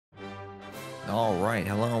Alright,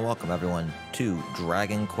 hello and welcome everyone to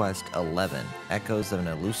Dragon Quest XI, Echoes of an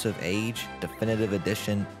Elusive Age, Definitive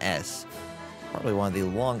Edition S. Probably one of the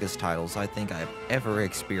longest titles I think I've ever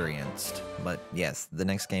experienced. But yes, the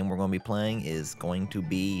next game we're going to be playing is going to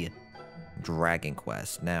be Dragon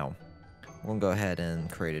Quest. Now, we're going to go ahead and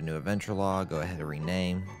create a new adventure log, go ahead and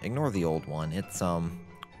rename. Ignore the old one, it's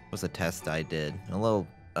was a test I did. A little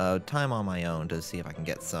time on my own to see if I can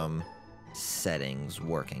get some settings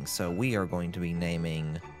working. So we are going to be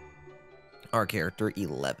naming our character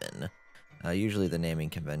 11. Usually the naming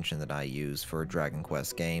convention that I use for Dragon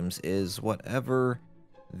Quest games is whatever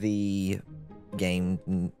the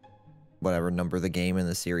game, whatever number the game in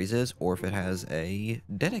the series is, or if it has a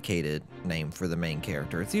dedicated name for the main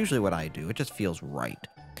character. It's usually what I do. It just feels right.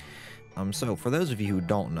 So for those of you who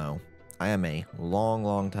don't know, I am a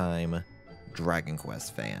long time Dragon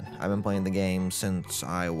Quest fan. I've been playing the game since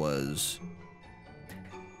I was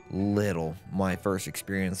little. My first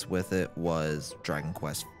experience with it was Dragon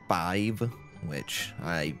Quest V, which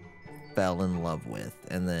I fell in love with.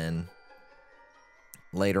 And then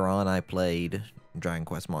later on I played Dragon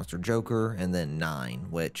Quest Monster Joker, and then 9,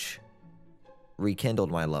 which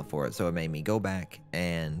rekindled my love for it. So it made me go back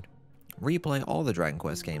and replay all the Dragon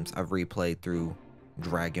Quest games. I've replayed through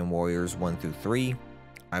Dragon Warriors 1 through 3.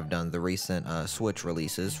 I've done the recent Switch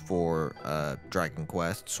releases for Dragon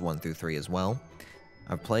Quests 1 through 3 as well.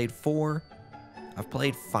 I've played 4. I've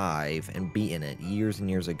played 5 and beaten it years and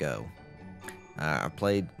years ago. I've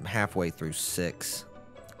played halfway through 6.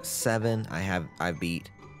 7 I've beat.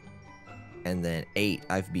 And then 8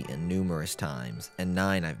 I've beaten numerous times. And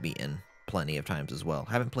 9 I've beaten plenty of times as well.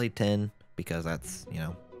 Haven't played 10 because that's, you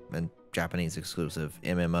know, a Japanese exclusive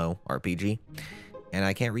MMO RPG. And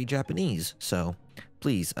I can't read Japanese, so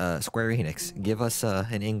please, Square Enix, give us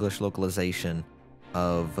an English localization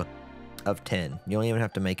of 10. You don't even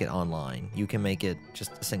have to make it online. You can make it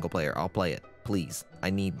just a single player. I'll play it, please. I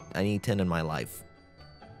need 10 in my life.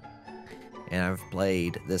 And I've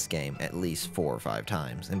played this game at least 4 or 5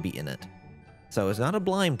 times and beaten it. So it's not a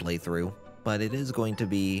blind playthrough, but it is going to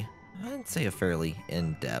be, I'd say, a fairly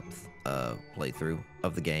in-depth playthrough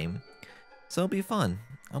of the game. So it'll be fun.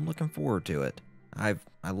 I'm looking forward to it. I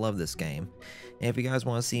love this game. And if you guys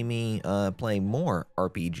want to see me play more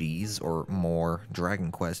RPGs or more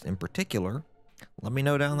Dragon Quest in particular, let me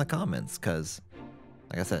know down in the comments, because,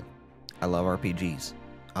 like I said, I love RPGs.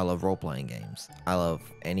 I love role-playing games. I love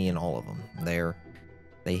any and all of them.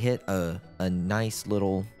 They hit a nice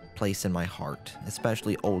little place in my heart,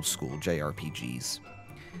 especially old-school JRPGs.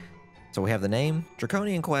 So we have the name.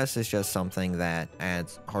 Draconian Quest is just something that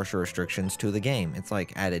adds harsher restrictions to the game. It's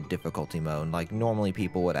like added difficulty mode. Like normally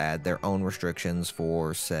people would add their own restrictions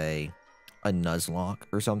for, say, a Nuzlocke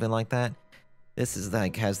or something like that. This is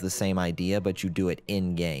like has the same idea, but you do it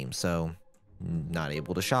in-game, so not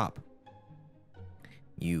able to shop.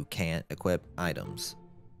 You can't equip items.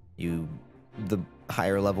 The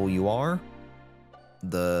higher level you are,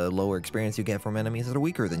 the lower experience you get from enemies that are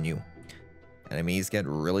weaker than you. Enemies get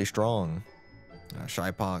really strong.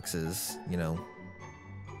 Shypox is, you know...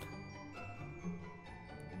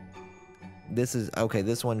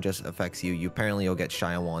 This one just affects you. Apparently you'll get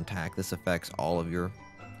Shaiwan attack. This affects all of your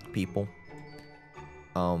people.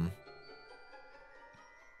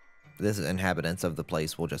 This inhabitants of the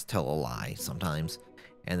place will just tell a lie sometimes.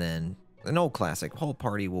 And then, an old classic, whole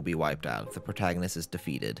party will be wiped out if the protagonist is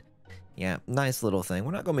defeated. Yeah, nice little thing.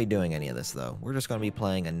 We're not going to be doing any of this, though. We're just going to be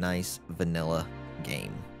playing a nice vanilla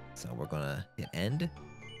game. So we're going to hit end,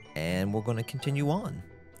 and we're going to continue on.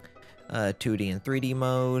 2D and 3D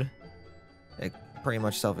mode. Pretty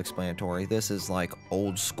much self-explanatory. This is like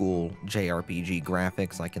old-school JRPG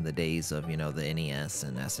graphics, like in the days of, you know, the NES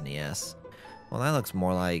and SNES. Well, that looks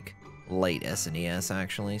more like late SNES,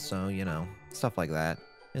 actually, so, you know, stuff like that.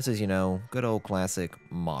 This is, you know, good old classic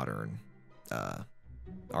modern,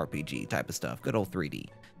 RPG type of stuff. Good old 3D.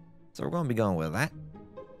 So we're going to be going with that.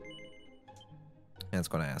 And it's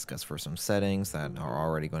going to ask us for some settings that are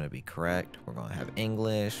already going to be correct. We're going to have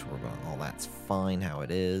English. All that's fine how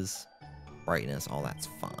it is. Brightness, all that's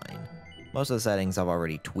fine. Most of the settings I've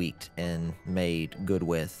already tweaked and made good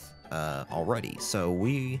with already. So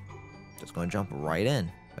we just going to jump right in.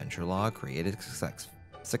 Adventure log created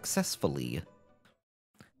successfully.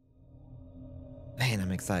 Man,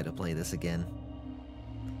 I'm excited to play this again.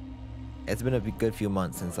 It's been a good few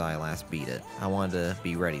months since I last beat it. I wanted to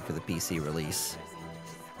be ready for the PC release.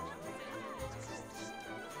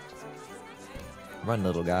 Run,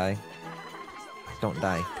 little guy. Don't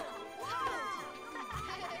die.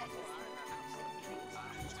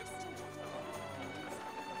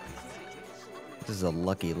 This is a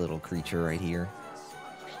lucky little creature right here.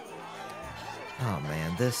 Oh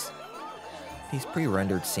man, these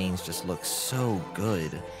pre-rendered scenes just look so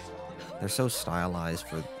good. They're so stylized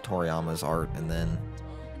for Toriyama's art, and then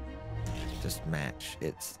just match.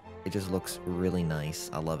 It just looks really nice.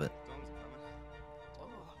 I love it.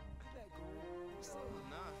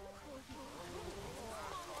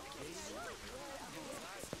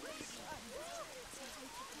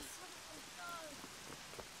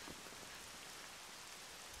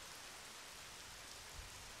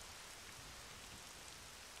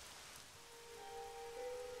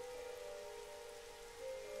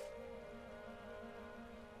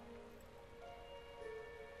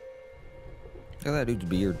 Look at that dude's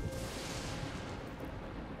beard.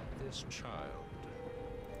 This child,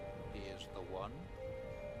 he is the one?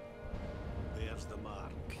 There's the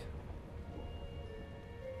mark.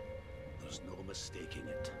 There's no mistaking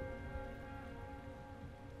it.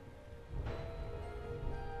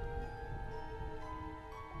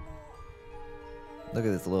 Look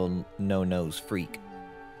at this little no-nose freak.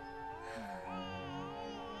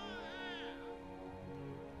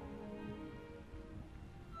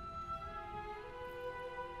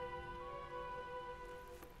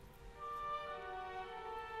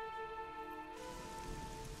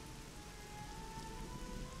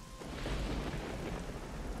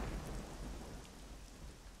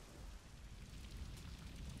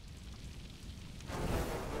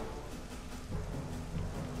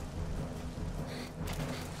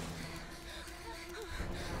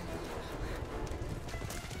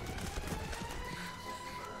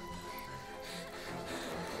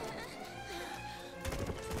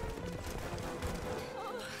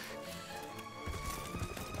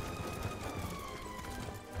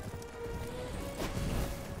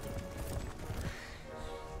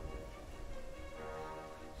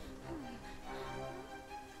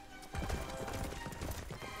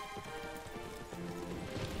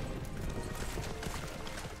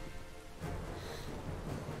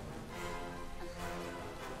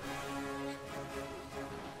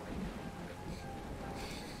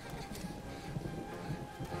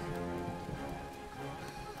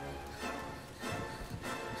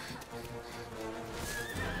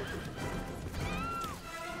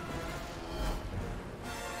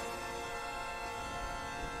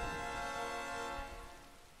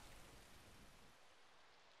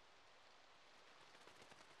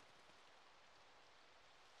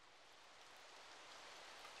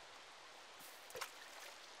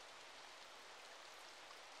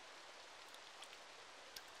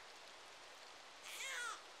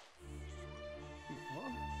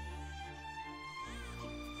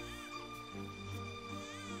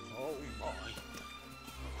 Oh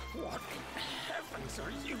my. What in heavens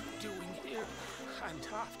are you doing here? And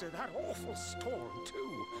after that awful storm,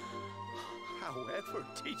 too. However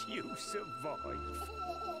did you survive?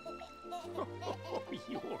 Oh,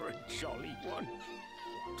 you're a jolly one.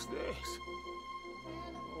 What's this?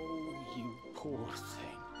 Oh, you poor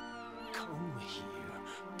thing. Come here.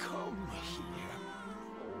 Come here.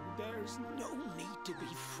 Oh, there's no need to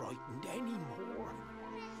be frightened anymore.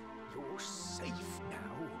 You're safe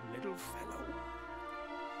now, little fellow.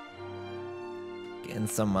 Getting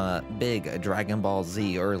some big Dragon Ball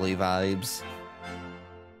Z early vibes.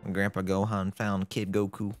 Grandpa Gohan found Kid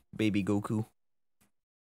Goku, baby Goku.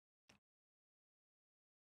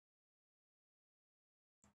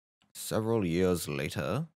 Several years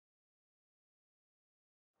later.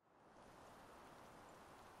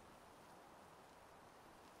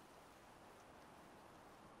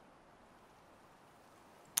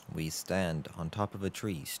 We stand on top of a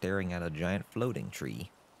tree, staring at a giant floating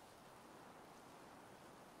tree.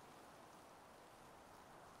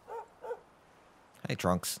 Hey,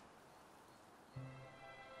 Trunks.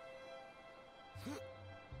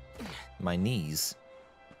 My knees.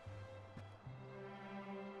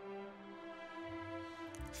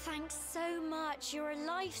 Thanks so much. You're a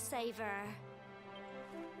lifesaver.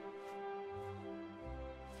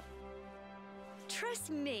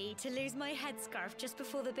 Trust me to lose my headscarf just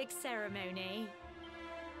before the big ceremony.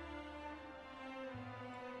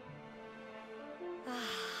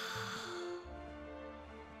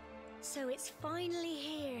 So it's finally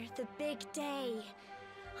here, the big day.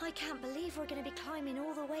 I can't believe we're going to be climbing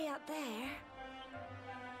all the way up there.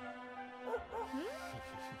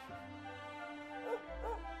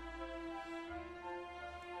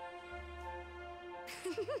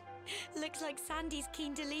 Looks like Sandy's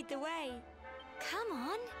keen to lead the way. Come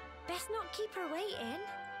on, best not keep her waiting.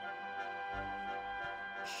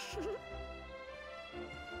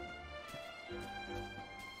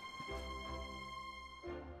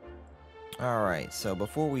 Alright, so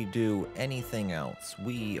before we do anything else,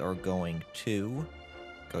 we are going to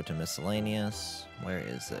Go to miscellaneous. Where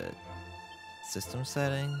is it? System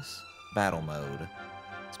settings. Battle mode.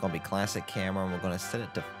 It's going to be classic camera, and we're going to set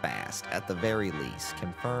it to fast at the very least.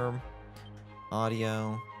 Confirm.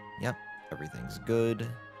 Audio. Yep, everything's good.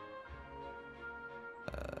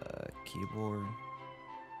 Keyboard.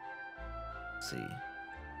 Let's see.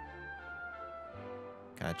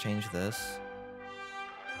 Gotta change this.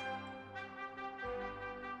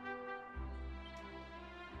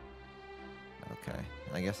 Okay,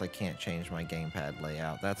 I guess I can't change my gamepad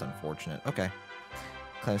layout. That's unfortunate. Okay.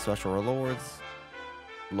 Claim special rewards.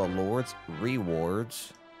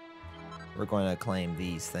 Rewards. We're going to claim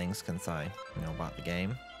these things since I know about the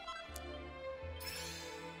game.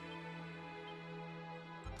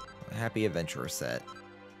 Happy Adventurer set.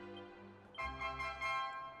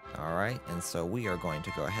 Alright, and so we are going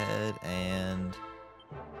to go ahead and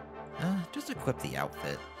just equip the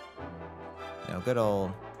outfit. You know, good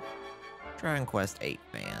old Dragon Quest 8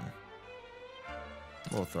 fan.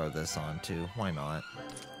 We'll throw this on too, why not?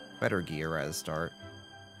 Better gear at the start.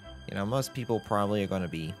 You know, most people probably are going to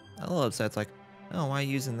be a little upset. It's like, oh, why are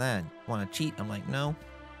you using that? Want to cheat? I'm like, no.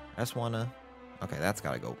 I just want to... Okay, that's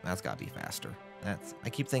got to go. That's got to be faster. I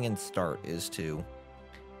keep thinking start is to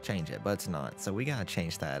change it, but it's not. So we gotta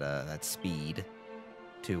change that that speed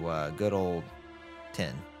to good old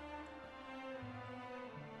 10.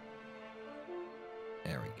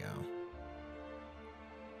 There we go.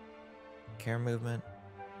 Camera movement.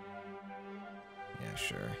 Yeah,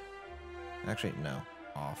 sure. Actually, no.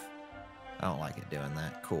 Off. I don't like it doing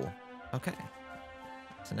that. Cool. Okay.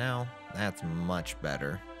 So now that's much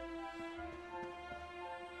better.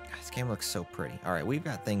 This game looks so pretty. Alright, we've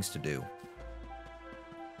got things to do.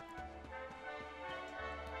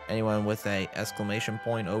 Anyone with a exclamation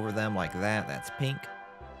point over them like that, that's pink,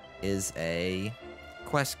 is a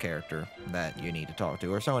quest character that you need to talk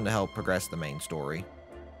to, or someone to help progress the main story.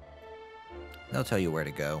 They'll tell you where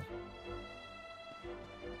to go.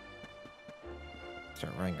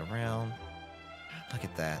 Start running around. Look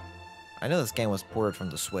at that. I know this game was ported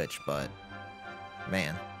from the Switch, but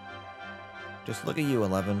man. Just look at you,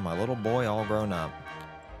 11, my little boy all grown up.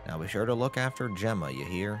 Now be sure to look after Gemma, you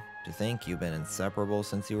hear? To think you've been inseparable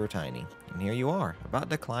since you were tiny. And here you are,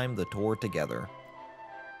 about to climb the tour together.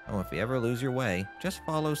 Oh, if you ever lose your way, just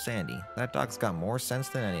follow Sandy. That dog's got more sense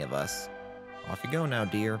than any of us. Off you go now,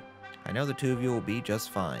 dear. I know the two of you will be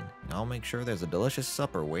just fine, and I'll make sure there's a delicious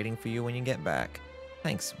supper waiting for you when you get back.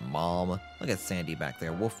 Thanks, Mom. Look at Sandy back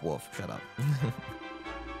there. Woof woof. Shut up.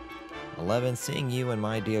 11, seeing you and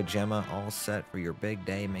my dear Gemma all set for your big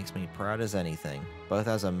day makes me proud as anything, both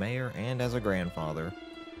as a mayor and as a grandfather.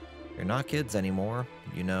 You're not kids anymore,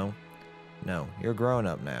 you know. No, you're grown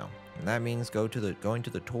up now, and that means going to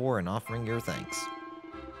the tour and offering your thanks.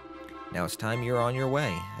 Now it's time you're on your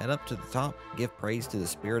way. Head up to the top, give praise to the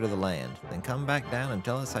spirit of the land, then come back down and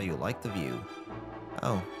tell us how you like the view.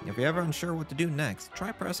 Oh, if you're ever unsure what to do next,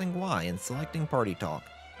 try pressing Y and selecting Party Talk.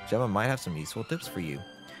 Gemma might have some useful tips for you.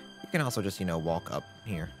 You can also just, walk up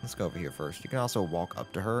here. Let's go over here first. You can also walk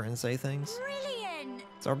up to her and say things. Brilliant!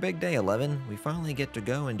 It's our big day, 11. We finally get to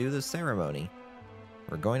go and do this ceremony.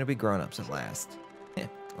 We're going to be grown-ups at last.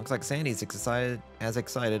 Looks like Sandy's as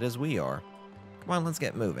excited as we are. Come on, let's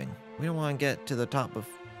get moving. We don't want her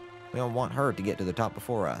to get to the top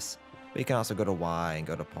before us. But you can also go to Y and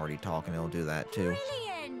go to Party Talk, and it'll do that too.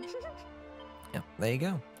 Brilliant! Yep, there you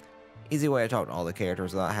go. Easy way to talk to all the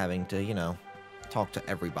characters without having to, talk to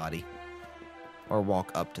everybody. Or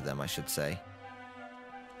walk up to them, I should say.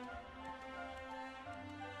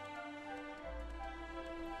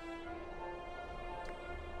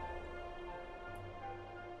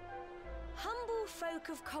 Humble folk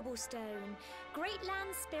of cobblestone, great land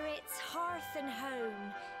spirits, hearth and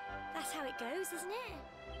home. That's how it goes, isn't it?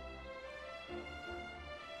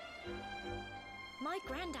 My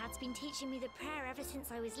granddad's been teaching me the prayer ever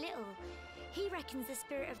since I was little. He reckons the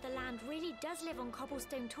spirit of the land really does live on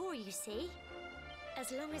Cobblestone Tor, you see.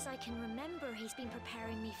 As long as I can remember, he's been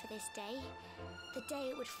preparing me for this day. The day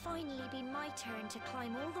it would finally be my turn to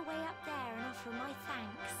climb all the way up there and offer my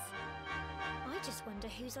thanks. I just wonder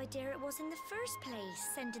whose idea it was in the first place,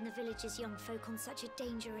 sending the village's young folk on such a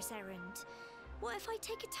dangerous errand. What if I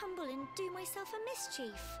take a tumble and do myself a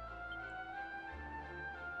mischief?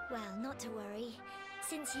 Well, not to worry.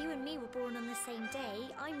 Since you and me were born on the same day,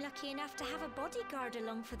 I'm lucky enough to have a bodyguard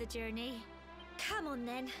along for the journey. Come on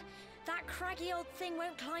then. That craggy old thing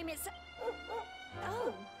won't climb its...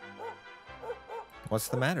 Oh. What's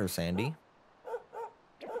the matter, Sandy?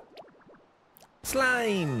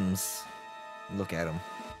 Slimes! Look at them.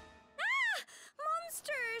 Ah!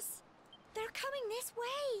 Monsters! They're coming this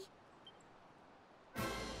way.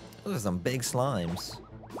 Those are some big slimes.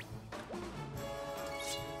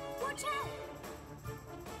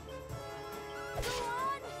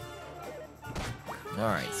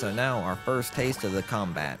 Alright, so now our first taste of the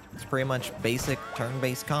combat. It's pretty much basic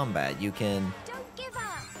turn-based combat. You can... Don't give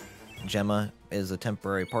up! Gemma is a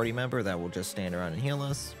temporary party member that will just stand around and heal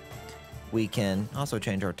us. We can also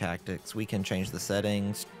change our tactics. We can change the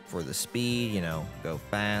settings for the speed, you know, go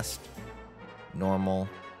fast, normal,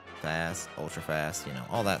 fast, ultra fast, you know,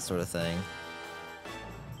 all that sort of thing.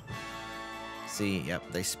 See, yep,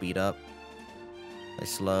 they speed up, they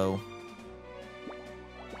slow.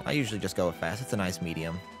 I usually just go with fast. It's a nice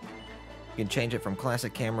medium. You can change it from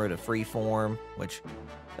classic camera to freeform, which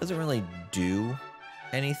doesn't really do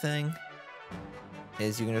anything.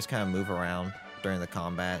 You can just kind of move around during the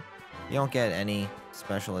combat. You don't get any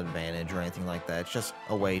special advantage or anything like that. It's just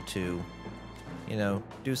a way to, you know,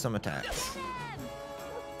 do some attacks.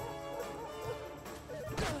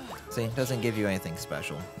 See, it doesn't give you anything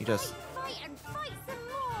special. You just... Fight and fight some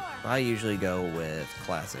more! I usually go with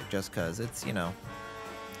classic just because it's, you know,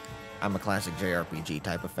 I'm a classic JRPG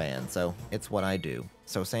type of fan, so it's what I do.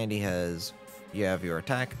 So Sandy has, you have your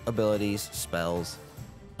attack, abilities, spells,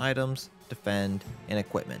 items, defend, and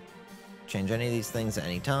equipment. Change any of these things at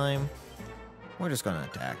any time. We're just gonna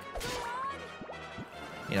attack.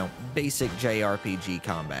 You know, basic JRPG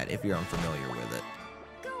combat if you're unfamiliar with it.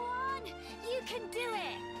 Go on! You can do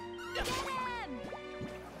it! Get him!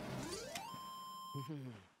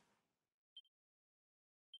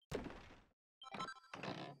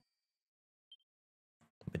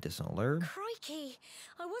 Medicinal herb. Crikey!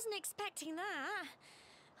 I wasn't expecting that.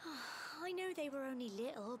 I know they were only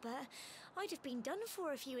little, but I'd have been done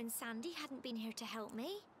for if you and Sandy hadn't been here to help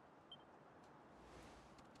me.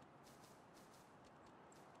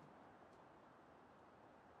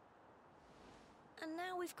 And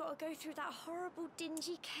now we've got to go through that horrible,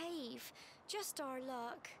 dingy cave. Just our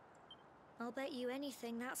luck. I'll bet you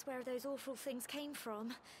anything that's where those awful things came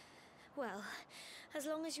from. Well, as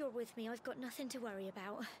long as you're with me, I've got nothing to worry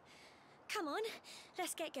about. Come on,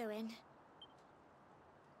 let's get going.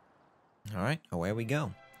 Alright, away we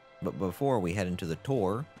go. But before we head into the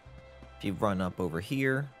tour, if you run up over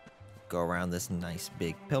here, go around this nice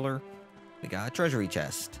big pillar, we got a treasury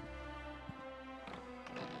chest.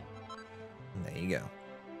 And there you go.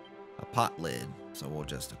 A pot lid, so we'll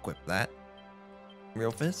just equip that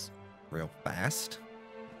real fast.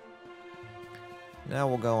 Now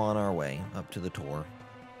we'll go on our way up to the tour.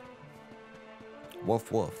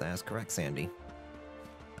 Woof woof, that's correct, Sandy.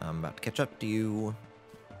 I'm about to catch up to you.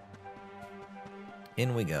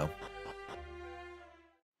 In we go.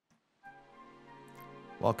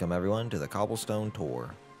 Welcome everyone to the Cobblestone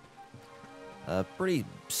Tour. A pretty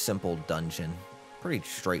simple dungeon, pretty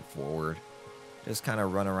straightforward. Just kind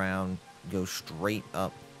of run around, go straight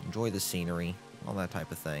up, enjoy the scenery, all that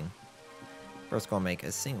type of thing. First gonna make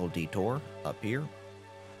a single detour up here.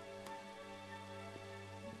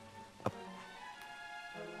 Up.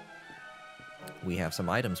 We have some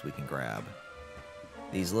items we can grab.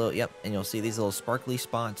 These little, yep, and you'll see these little sparkly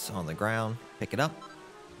spots on the ground. Pick it up,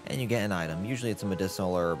 and you get an item. Usually it's a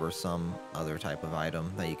medicinal herb or some other type of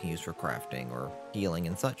item that you can use for crafting or healing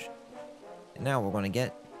and such. And now we're going to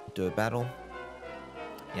get to a battle.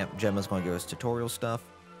 Yep, Gemma's going to give us tutorial stuff.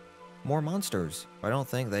 More monsters. I don't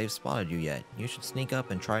think they've spotted you yet. You should sneak up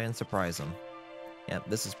and try and surprise them. Yep,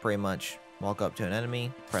 this is pretty much walk up to an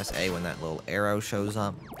enemy, press A when that little arrow shows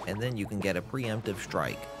up, and then you can get a preemptive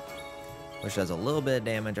strike, which does a little bit of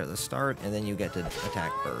damage at the start, and then you get to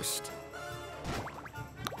attack first.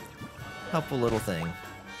 Helpful little thing.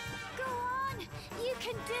 Go on! You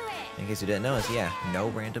can do it! In case you didn't notice, yeah, no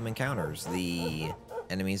random encounters. The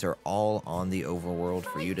enemies are all on the overworld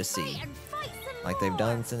for you to see. Like they've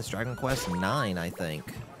done since Dragon Quest IX, I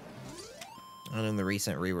think. And in the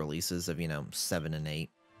recent re-releases of, you know, 7 and 8.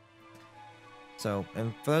 So,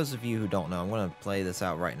 and for those of you who don't know, I'm going to play this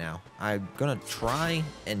out right now. I'm going to try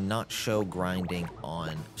and not show grinding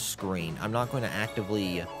on screen. I'm not going to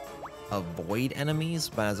actively avoid enemies,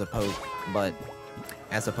 but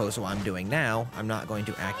as opposed to what I'm doing now, I'm not going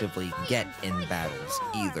to actively get in battles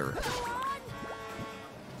either.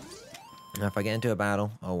 Now, if I get into a battle,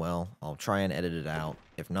 oh well, I'll try and edit it out.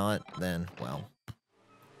 If not, then, well.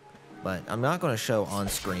 But I'm not going to show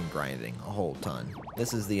on-screen grinding a whole ton.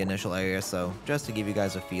 This is the initial area, so just to give you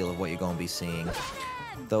guys a feel of what you're going to be seeing.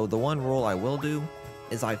 Though the one rule I will do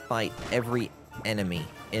is I fight every enemy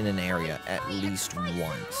in an area at least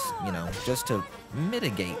once, you know, just to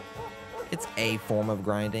mitigate. It's a form of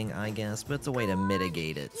grinding, I guess, but it's a way to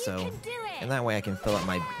mitigate it, so... And that way I can fill up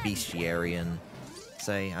my bestiary and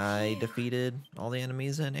say I defeated all the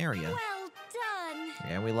enemies in an area. Well done!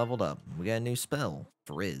 Yeah, we leveled up. We got a new spell,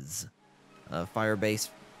 Frizz. A fire-based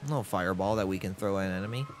little fireball that we can throw at an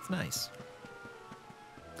enemy. It's nice.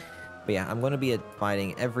 But yeah, I'm going to be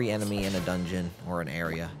fighting every enemy in a dungeon or an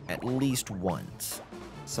area at least once.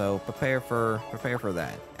 So prepare for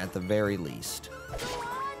that at the very least.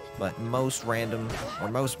 But most random or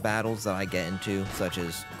most battles that I get into, such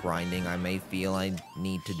as grinding, I may feel I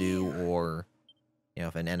need to do, or you know,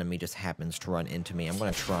 if an enemy just happens to run into me, I'm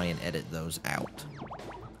going to try and edit those out.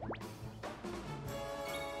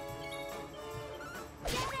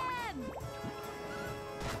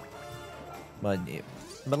 But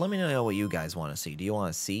let me know what you guys want to see. Do you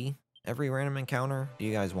want to see every random encounter? Do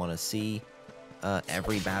you guys want to see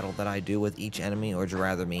every battle that I do with each enemy, or would you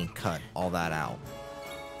rather me cut all that out?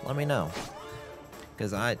 Let me know.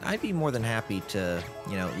 Because I'd be more than happy to,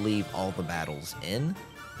 you know, leave all the battles in.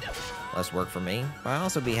 Less work for me. But I'd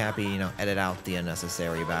also be happy, you know, edit out the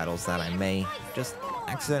unnecessary battles that I may just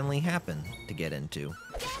accidentally happen to get into.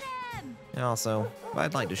 And also,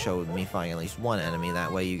 I'd like to show me fighting at least one enemy,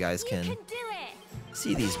 that way you guys can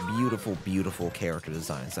see these beautiful, beautiful character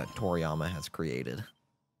designs that Toriyama has created.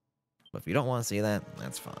 But if you don't want to see that,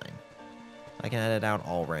 that's fine. I can edit out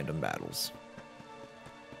all random battles.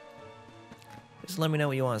 Just let me know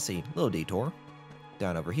what you want to see. Little detour.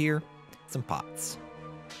 Down over here, some pots.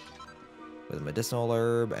 With a medicinal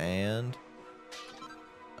herb and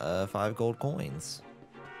 5 gold coins.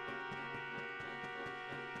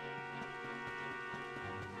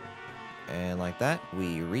 And like that,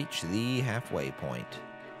 we reach the halfway point.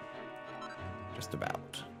 Just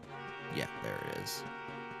about. Yeah, there it is.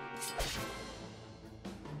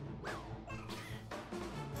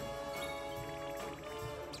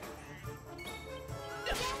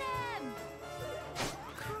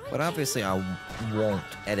 But obviously I won't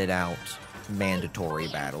edit out mandatory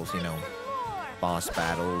battles, you know, boss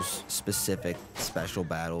battles, specific special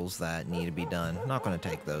battles that need to be done. I'm not going to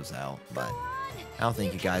take those out, but I don't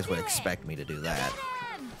think you guys would expect me to do that.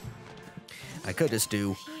 I could just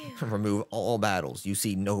remove all battles. You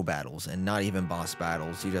see no battles, and not even boss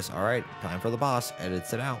battles. You just, alright, time for the boss,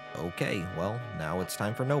 edits it out. Okay, well, now it's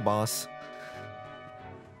time for no boss.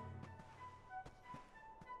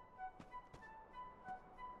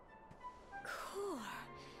 Core,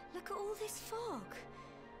 look at all this fog.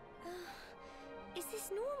 Is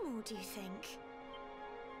this normal, do you think?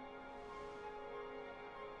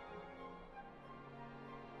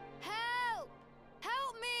 Help!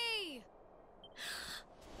 Help me!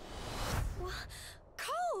 What?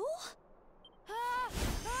 Cole? Ah!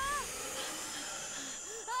 Ah!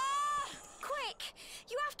 Ah! Quick!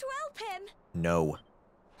 You have to help him! No.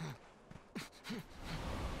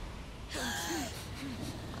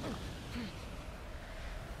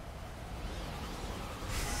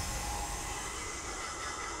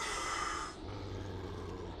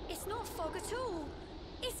 It's not fog at all.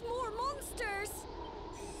 It's more monsters.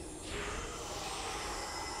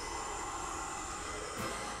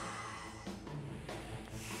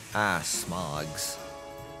 Ah, Smogs.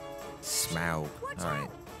 Smaug. Alright.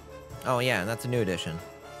 Oh yeah, and that's a new addition.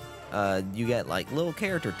 You get like little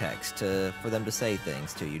character text for them to say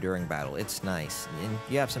things to you during battle. It's nice. And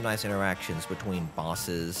you have some nice interactions between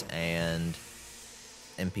bosses and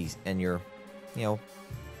NPCs and your, you know,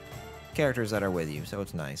 characters that are with you, so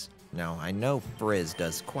it's nice. Now, I know Frizz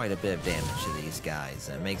does quite a bit of damage to these guys,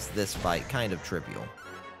 and it makes this fight kind of trivial.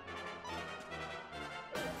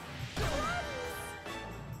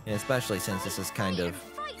 And especially since this is kind of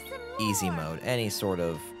easy mode. Any sort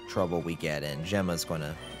of trouble we get in, Gemma's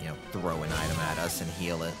gonna, you know, throw an item at us and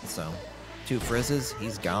heal it. So, 2 Frizzes,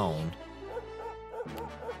 he's gone.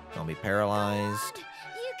 Gonna be paralyzed.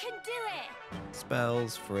 You can do it.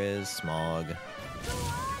 Spells, Frizz, Smog.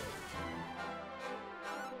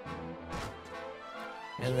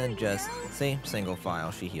 And then just, see, single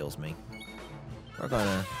file, she heals me. We're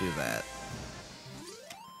gonna do that.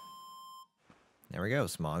 There we go,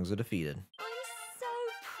 Smogs are defeated. I'm so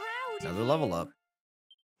proud of Another level you. up.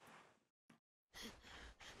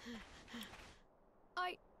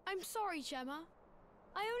 I'm sorry, Gemma.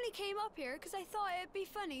 I only came up here because I thought it'd be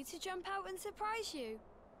funny to jump out and surprise you.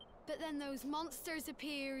 But then those monsters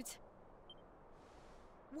appeared.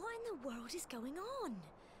 What in the world is going on?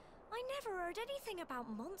 I never heard anything about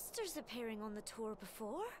monsters appearing on the tour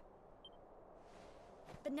before.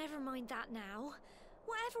 But never mind that now.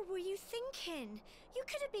 Whatever were you thinking? You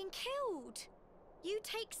could have been killed. You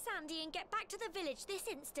take Sandy and get back to the village this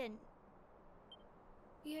instant.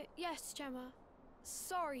 Yes, Gemma.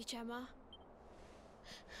 Sorry, Gemma.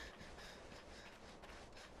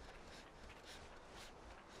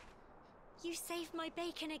 You saved my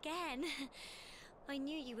bacon again. I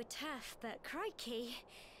knew you were tough, but crikey,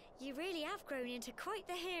 you really have grown into quite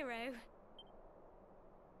the hero.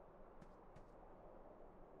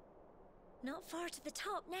 Not far to the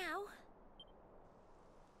top now.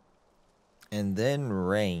 And then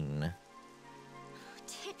rain.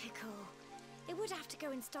 Typical. It would have to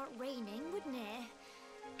go and start raining, wouldn't it?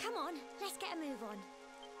 Come on, let's get a move on.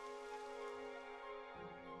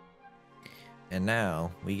 And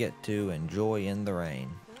now we get to enjoy in the rain.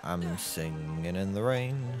 I'm singing in the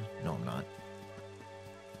rain. No, I'm not.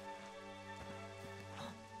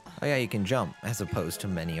 Oh yeah, you can jump, as opposed to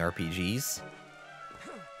many RPGs.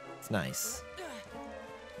 It's nice.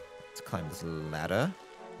 Let's climb this ladder.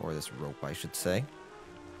 Or this rope, I should say.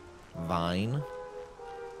 Vine.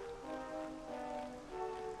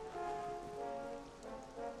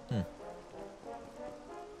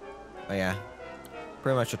 Oh yeah.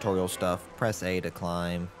 Pretty much tutorial stuff. Press A to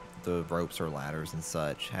climb the ropes or ladders and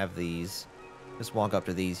such. Have these. Just walk up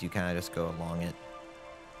to these, you kind of just go along it.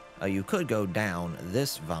 You could go down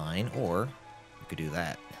this vine, or you could do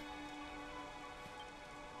that.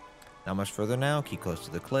 Not much further now. Keep close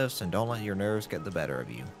to the cliffs, and don't let your nerves get the better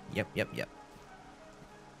of you. Yep.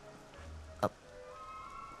 Up.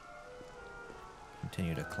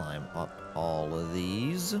 Continue to climb up all of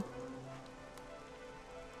these.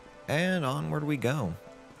 And onward we go.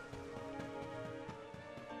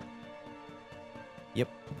 Yep,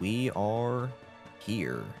 we are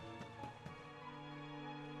here.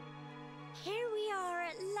 Here we are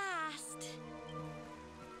at last.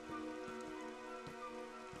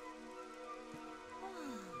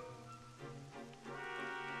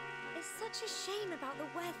 It's such a shame about the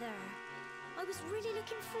weather. I was really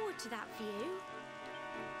looking forward to that view.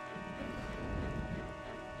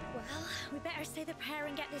 Well, we better say the prayer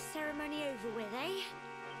and get this ceremony over with, eh?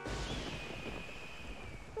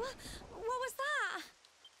 What was that?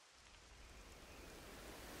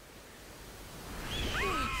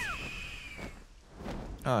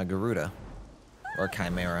 Ah, Garuda. Or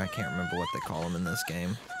Chimera, I can't remember what they call them in this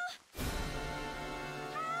game.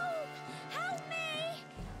 Help! Help me!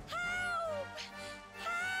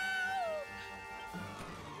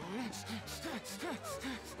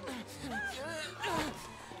 Help!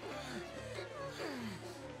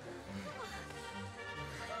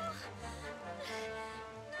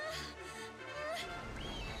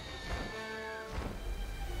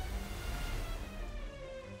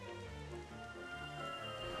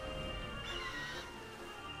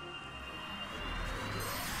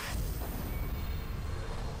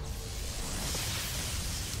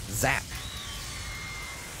 Zap!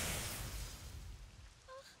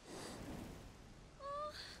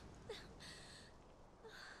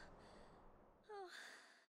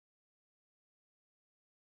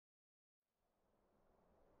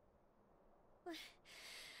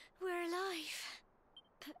 We're alive.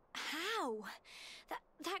 But how?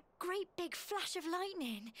 That great big flash of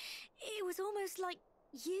lightning. It was almost like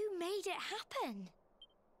you made it happen.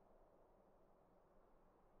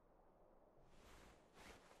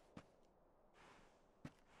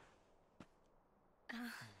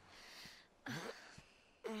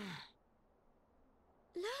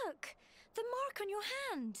 Look! The mark on your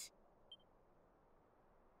hand!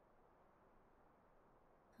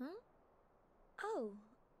 Huh? Oh,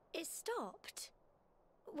 it stopped.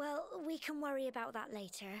 Well, we can worry about that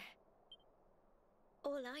later.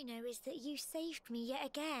 All I know is that you saved me yet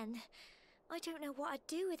again. I don't know what I'd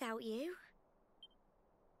do without you.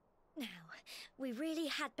 Now, we really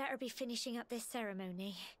had better be finishing up this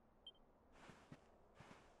ceremony.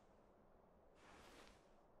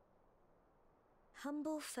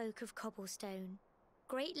 Humble folk of cobblestone,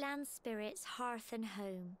 great land spirits, hearth and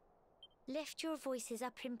home, lift your voices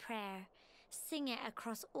up in prayer, sing it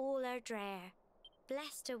across all Erdrea.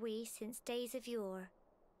 Blessed are we since days of yore,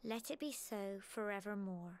 let it be so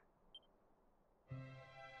forevermore.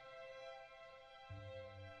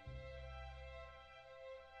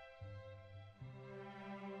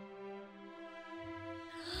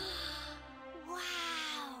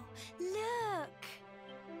 Wow! Look!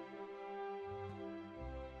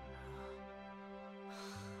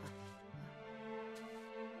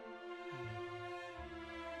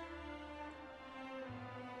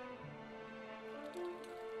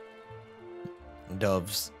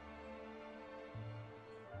 Doves.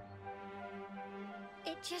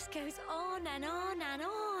 It just goes on and on and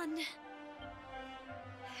on.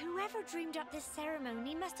 Whoever dreamed up this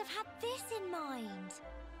ceremony must have had this in mind.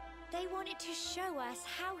 They wanted to show us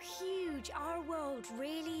how huge our world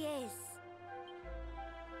really is.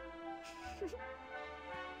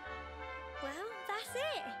 Well, that's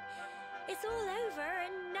it. It's all over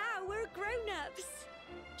and now we're grown-ups.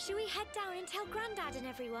 Shall we head down and tell Grandad and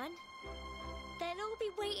everyone? They'll all be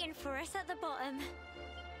waiting for us at the bottom.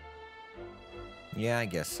 Yeah, I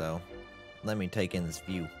guess so. Let me take in this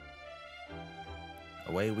view.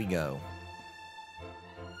 away we go.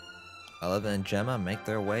 Olive and Gemma make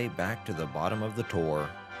their way back to the bottom of the tour.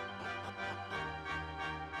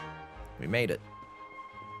 We made it.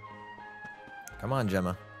 Come on,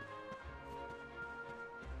 Gemma.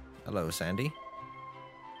 Hello, Sandy.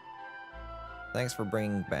 Thanks for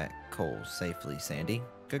bringing back Cole safely, Sandy.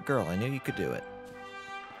 Good girl, I knew you could do it.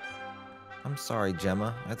 I'm sorry,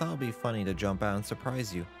 Gemma. I thought it'd be funny to jump out and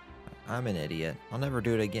surprise you. I'm an idiot. I'll never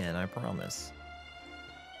do it again, I promise.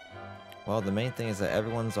 Well, the main thing is that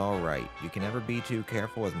everyone's alright. You can never be too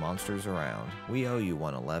careful with monsters around. We owe you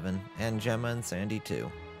one, 11, and Gemma and Sandy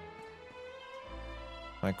too.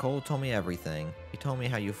 My Cole told me everything. He told me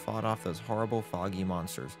how you fought off those horrible foggy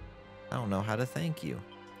monsters. I don't know how to thank you.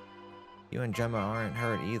 You and Gemma aren't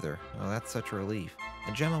hurt either. Oh, that's such a relief.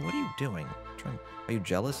 And Gemma, what are you doing? Are you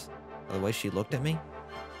jealous of the way she looked at me?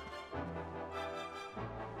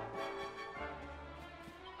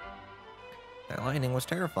 That lightning was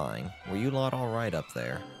terrifying. Were you lot alright up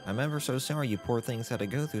there? I'm ever so sorry you poor things had to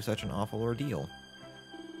go through such an awful ordeal.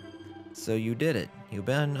 So you did it. You've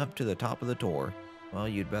been up to the top of the tour. Well,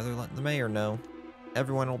 you'd better let the mayor know.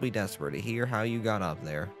 Everyone will be desperate to hear how you got up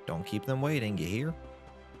there. Don't keep them waiting, you hear?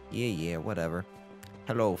 Yeah, whatever.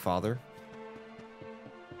 Hello, Father.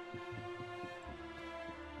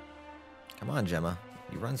 Come on, Gemma.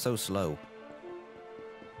 You run so slow.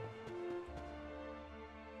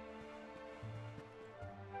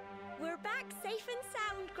 We're back safe and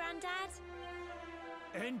sound, Grandad.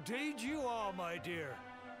 Indeed you are, my dear.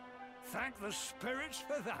 Thank the spirits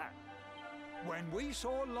for that. When we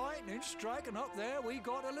saw lightning striking up there, we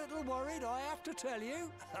got a little worried, I have to tell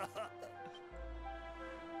you.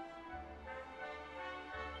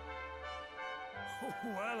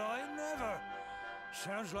 Well, I never.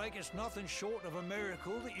 Sounds like it's nothing short of a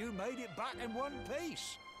miracle that you made it back in one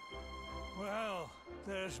piece. Well,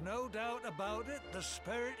 there's no doubt about it, the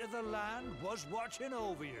spirit of the land was watching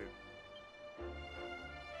over you.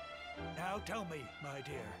 Now tell me, my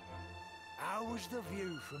dear, how was the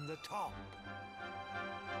view from the top?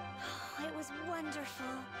 It was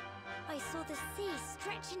wonderful. I saw the sea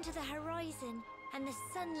stretch into the horizon and the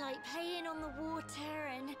sunlight playing on the water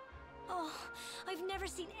and... Oh, I've never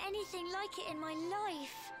seen anything like it in my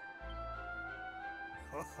life.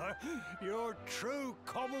 You're true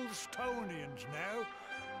Cobblestonians now.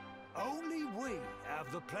 Only we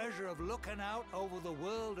have the pleasure of looking out over the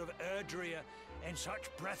world of Erdrea in such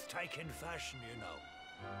breathtaking fashion, you know.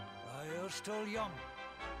 You're still young,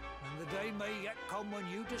 and the day may yet come when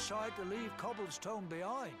you decide to leave Cobblestone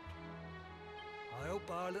behind. I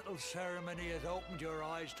hope our little ceremony has opened your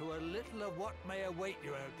eyes to a little of what may await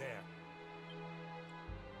you out there.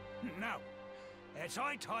 Now, it's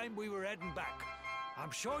high time we were heading back.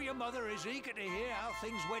 I'm sure your mother is eager to hear how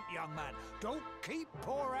things went, young man. Don't keep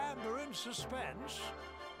poor Amber in suspense.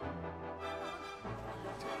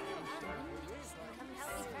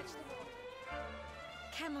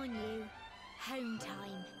 Come on, you. Home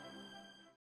time.